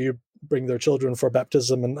who do bring their children for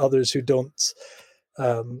baptism, and others who don't.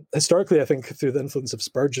 Historically, I think through the influence of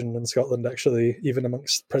Spurgeon in Scotland, actually, even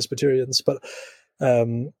amongst Presbyterians, but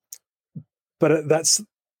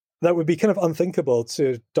that would be kind of unthinkable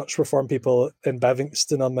to Dutch Reformed people in Bavinck's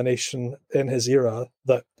denomination in his era,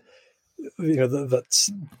 that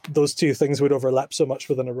that those two things would overlap so much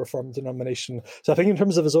within a Reformed denomination. So I think in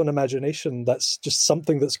terms of his own imagination, that's just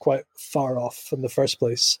something that's quite far off in the first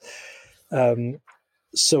place.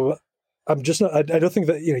 So I'm just not. I don't think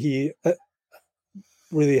that he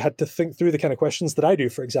really had to think through the kind of questions that I do,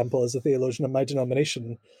 for example, as a theologian in my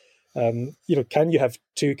denomination. Can you have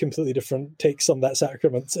two completely different takes on that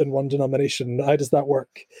sacrament in one denomination? How does that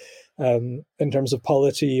work in terms of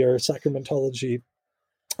polity or sacramentology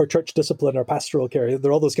or church discipline or pastoral care? There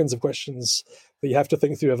are all those kinds of questions that you have to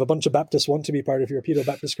think through if a bunch of Baptists want to be part of your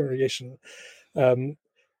pedo-Baptist congregation.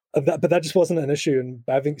 But that just wasn't an issue in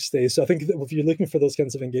Bavinck's day. So I think that if you're looking for those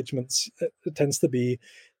kinds of engagements, it tends to be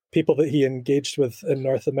people that he engaged with in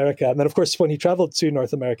North America. And then, of course, when he traveled to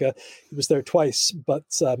North America, he was there twice. But,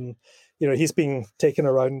 he's being taken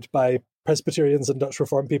around by Presbyterians and Dutch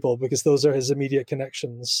Reformed people because those are his immediate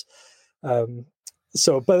connections. But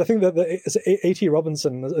I think that A.T.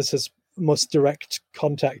 Robinson is his most direct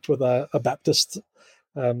contact with a Baptist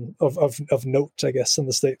of note, I guess, in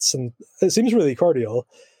the States. And it seems really cordial.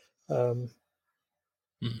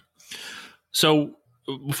 So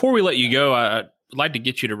before we let you go, I'd like to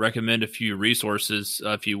get you to recommend a few resources,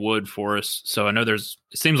 if you would, for us. So I know it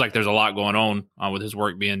seems like there's a lot going on with his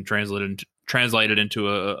work being translated into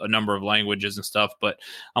a number of languages and stuff. But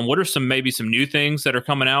what are some new things that are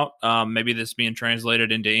coming out? Maybe this being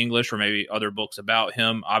translated into English, or maybe other books about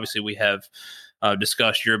him. Obviously, we have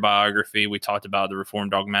discussed your biography. We talked about the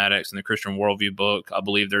Reformed Dogmatics and the Christian Worldview book. I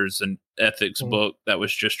believe there's an ethics book that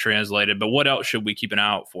was just translated. But what else should we keep an eye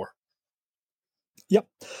out for? Yep.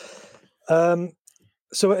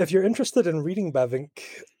 So if you're interested in reading Bavinck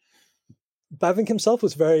himself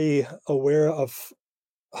was very aware of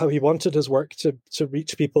how he wanted his work to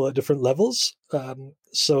reach people at different levels.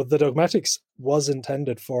 So the Dogmatics was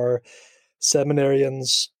intended for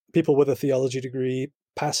seminarians, people with a theology degree,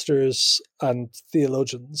 pastors, and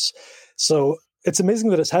theologians. So it's amazing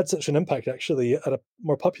that it's had such an impact, actually, at a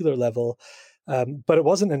more popular level. But it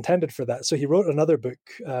wasn't intended for that. So he wrote another book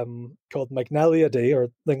called Magnalia Dei, or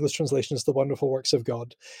the English translation is The Wonderful Works of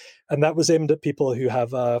God. And that was aimed at people who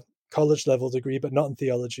have a college level degree, but not in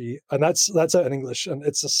theology. And that's out in English. And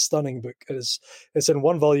it's a stunning book. It's in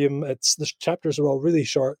one volume. The chapters are all really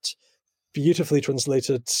short, beautifully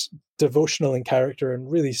translated, devotional in character, and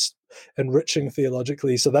really enriching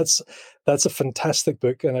theologically. So that's a fantastic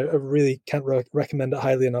book. And I really can't recommend it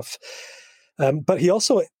highly enough. But he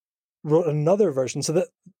also wrote another version, so that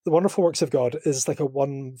The Wonderful Works of God is like a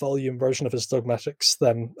 1-volume version of his Dogmatics,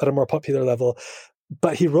 then at a more popular level.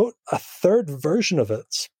 But he wrote a third version of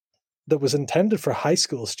it that was intended for high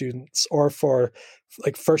school students or for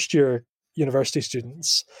like first-year university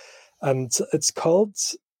students, and it's called.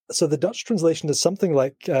 So the Dutch translation is something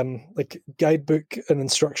like Guidebook and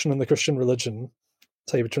Instruction in the Christian Religion.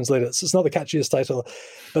 That's how you would translate it. So it's not the catchiest title,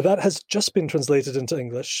 but that has just been translated into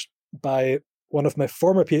English by one of my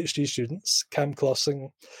former PhD students, Cam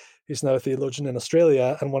Klossing, who's now a theologian in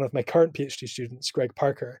Australia, and one of my current PhD students, Greg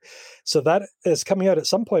Parker. So that is coming out at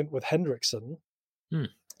some point with Hendrickson.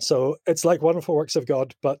 So it's like Wonderful Works of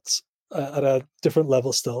God, but at a different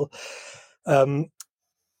level still.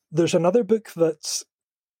 There's another book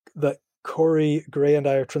that Corey Gray and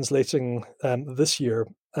I are translating this year,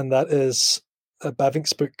 and that is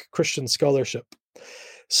Bavinck's book, Christian Scholarship.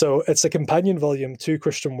 So it's a companion volume to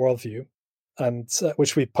Christian Worldview, and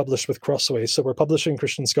which we published with Crossway. So we're publishing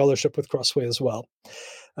Christian Scholarship with Crossway as well.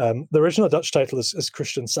 The original Dutch title is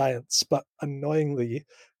Christian Science, but annoyingly,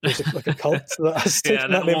 there's a cult that has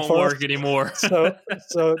taken that name won't for work us anymore. so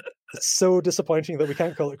it's so disappointing that we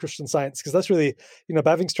can't call it Christian Science, because that's really,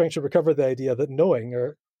 Bavinck's trying to recover the idea that knowing,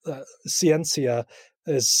 or scientia,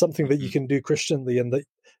 is something that you can do Christianly, and that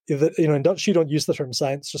in Dutch you don't use the term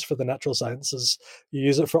science just for the natural sciences. You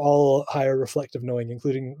use it for all higher reflective knowing,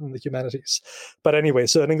 including in the humanities. But anyway,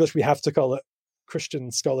 so in English we have to call it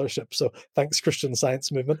Christian Scholarship. So thanks, Christian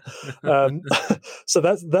Science Movement. So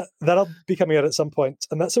that'll be coming out at some point,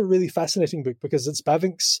 and that's a really fascinating book because it's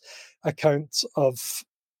Bavinck's account of,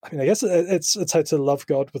 I guess it's how to love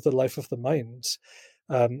God with the life of the mind,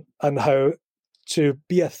 and how to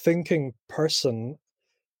be a thinking person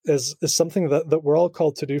is something that we're all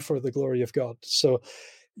called to do for the glory of God. So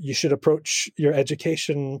you should approach your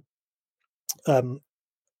education in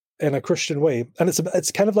a Christian way, and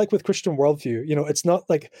it's kind of like with Christian worldview. It's not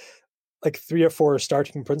like 3 or 4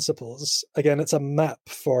 starting principles. Again, it's a map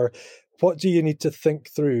for what do you need to think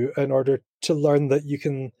through in order to learn that you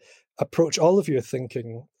can approach all of your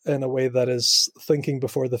thinking in a way that is thinking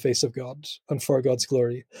before the face of God and for God's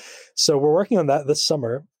glory. So we're working on that this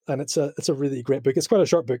summer, and it's a really great book. It's quite a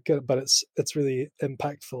short book, but it's really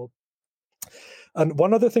impactful. And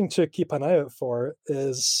one other thing to keep an eye out for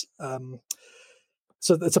is,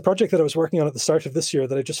 so it's a project that I was working on at the start of this year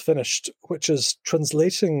that I just finished, which is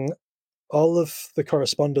translating all of the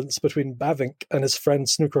correspondence between Bavinck and his friend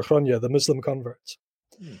Snooker Chronje, the Muslim convert.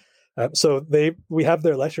 So we have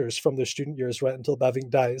their letters from their student years right until Bavinck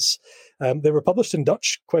dies. They were published in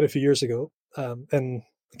Dutch quite a few years ago, in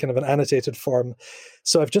kind of an annotated form.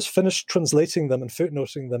 So I've just finished translating them and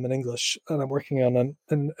footnoting them in English, and I'm working on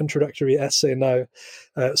an introductory essay now.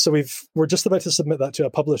 So we're just about to submit that to a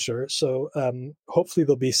publisher. So hopefully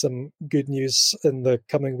there'll be some good news in the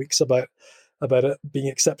coming weeks about it being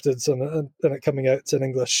accepted and it coming out in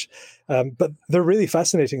English. But they're really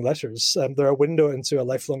fascinating letters. They're a window into a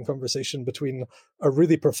lifelong conversation between a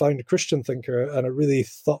really profound Christian thinker and a really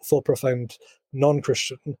thoughtful, profound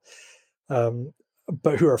non-Christian,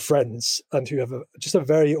 but who are friends and who have just a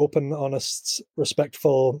very open, honest,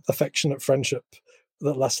 respectful, affectionate friendship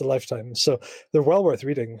that lasts a lifetime. So they're well worth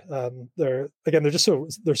reading. They're so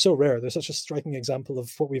rare. They're such a striking example of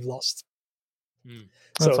what we've lost.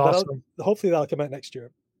 That's awesome. Hopefully that'll come out next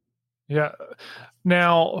year. Yeah.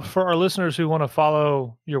 Now, for our listeners who want to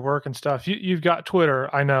follow your work and stuff, you've got Twitter,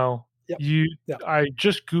 I know. Yep. I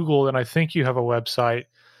just Googled, and I think you have a website.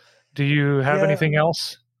 Do you have anything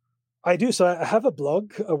else? I do. So I have a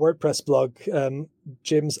blog, a WordPress blog,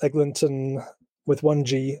 James Eglinton with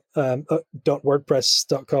 1G,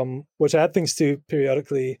 .wordpress.com, which I add things to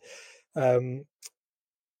periodically.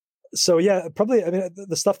 So yeah, probably,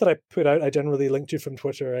 the stuff that I put out, I generally link to from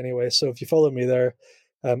Twitter anyway. So if you follow me there,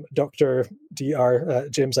 Dr. Dr.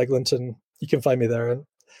 James Eglinton, you can find me there. And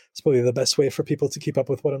it's probably the best way for people to keep up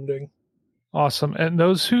with what I'm doing. Awesome. And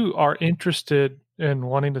those who are interested in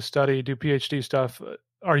wanting to do PhD stuff,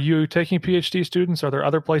 are you taking PhD students? Are there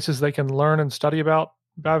other places they can learn and study about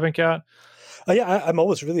Bavinck at? I'm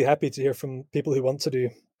always really happy to hear from people who want to do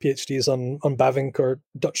PhDs on Bavinck or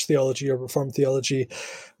Dutch theology or Reformed theology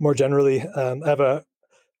more generally.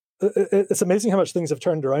 It's amazing how much things have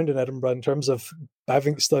turned around in Edinburgh in terms of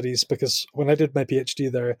Bavinck studies, because when I did my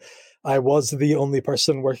PhD there, I was the only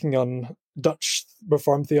person working on Dutch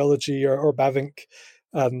Reformed theology or Bavinck.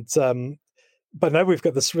 And but now we've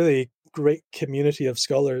got this really great community of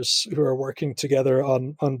scholars who are working together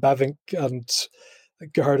on Bavinck and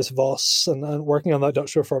Gerhardus Voss and working on that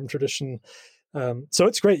Dutch Reformed tradition. So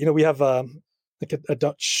it's great. We have a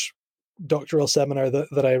Dutch doctoral seminar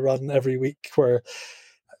that I run every week where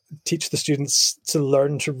I teach the students to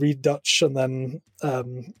learn to read Dutch, and then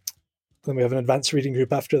we have an advanced reading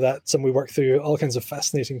group after that, and we work through all kinds of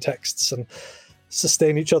fascinating texts and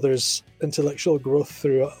sustain each other's intellectual growth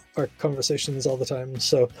through our conversations all the time.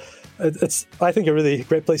 So it's, I think, a really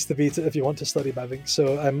great place to be if you want to study Bavinck.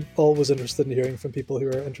 So I'm always interested in hearing from people who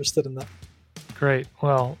are interested in that. Great.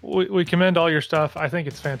 Well, we commend all your stuff. I think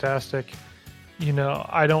it's fantastic.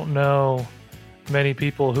 I don't know many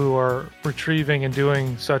people who are retrieving and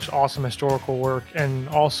doing such awesome historical work, and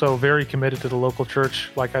also very committed to the local church,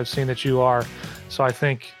 like I've seen that you are. So I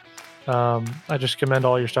think I just commend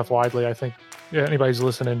all your stuff widely. I think anybody's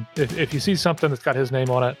listening, if you see something that's got his name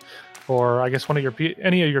on it, or I guess any of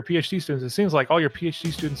your PhD students, it seems like all your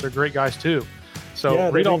PhD students are great guys too.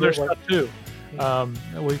 So read all their stuff too.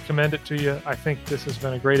 We commend it to you. I think this has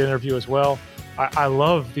been a great interview as well. I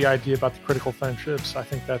love the idea about the critical friendships. I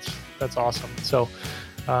think that's awesome. So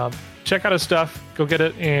check out his stuff. Go get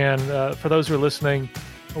it. And for those who are listening,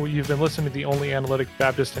 you've been listening to the only analytic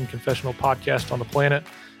Baptist and confessional podcast on the planet.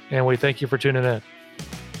 And we thank you for tuning in.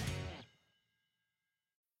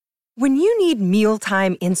 When you need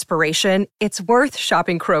mealtime inspiration, it's worth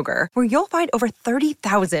shopping Kroger, where you'll find over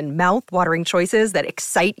 30,000 mouth-watering choices that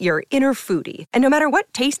excite your inner foodie. And no matter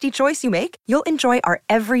what tasty choice you make, you'll enjoy our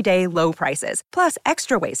everyday low prices, plus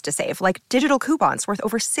extra ways to save, like digital coupons worth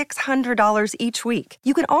over $600 each week.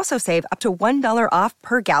 You can also save up to $1 off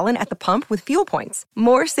per gallon at the pump with fuel points.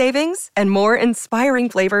 More savings and more inspiring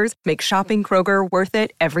flavors make shopping Kroger worth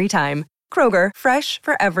it every time. Kroger, fresh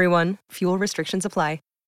for everyone. Fuel restrictions apply.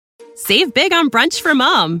 Save big on brunch for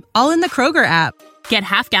mom, all in the Kroger app. Get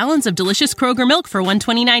half gallons of delicious Kroger milk for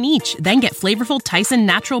 $1.29 each. Then get flavorful Tyson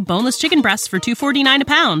natural boneless chicken breasts for $2.49 a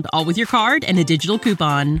pound, all with your card and a digital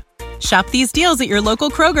coupon. Shop these deals at your local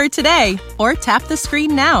Kroger today, or tap the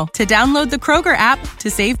screen now to download the Kroger app to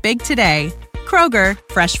save big today. Kroger,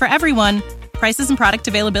 fresh for everyone. Prices and product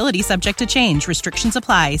availability subject to change. Restrictions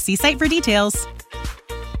apply. See site for details.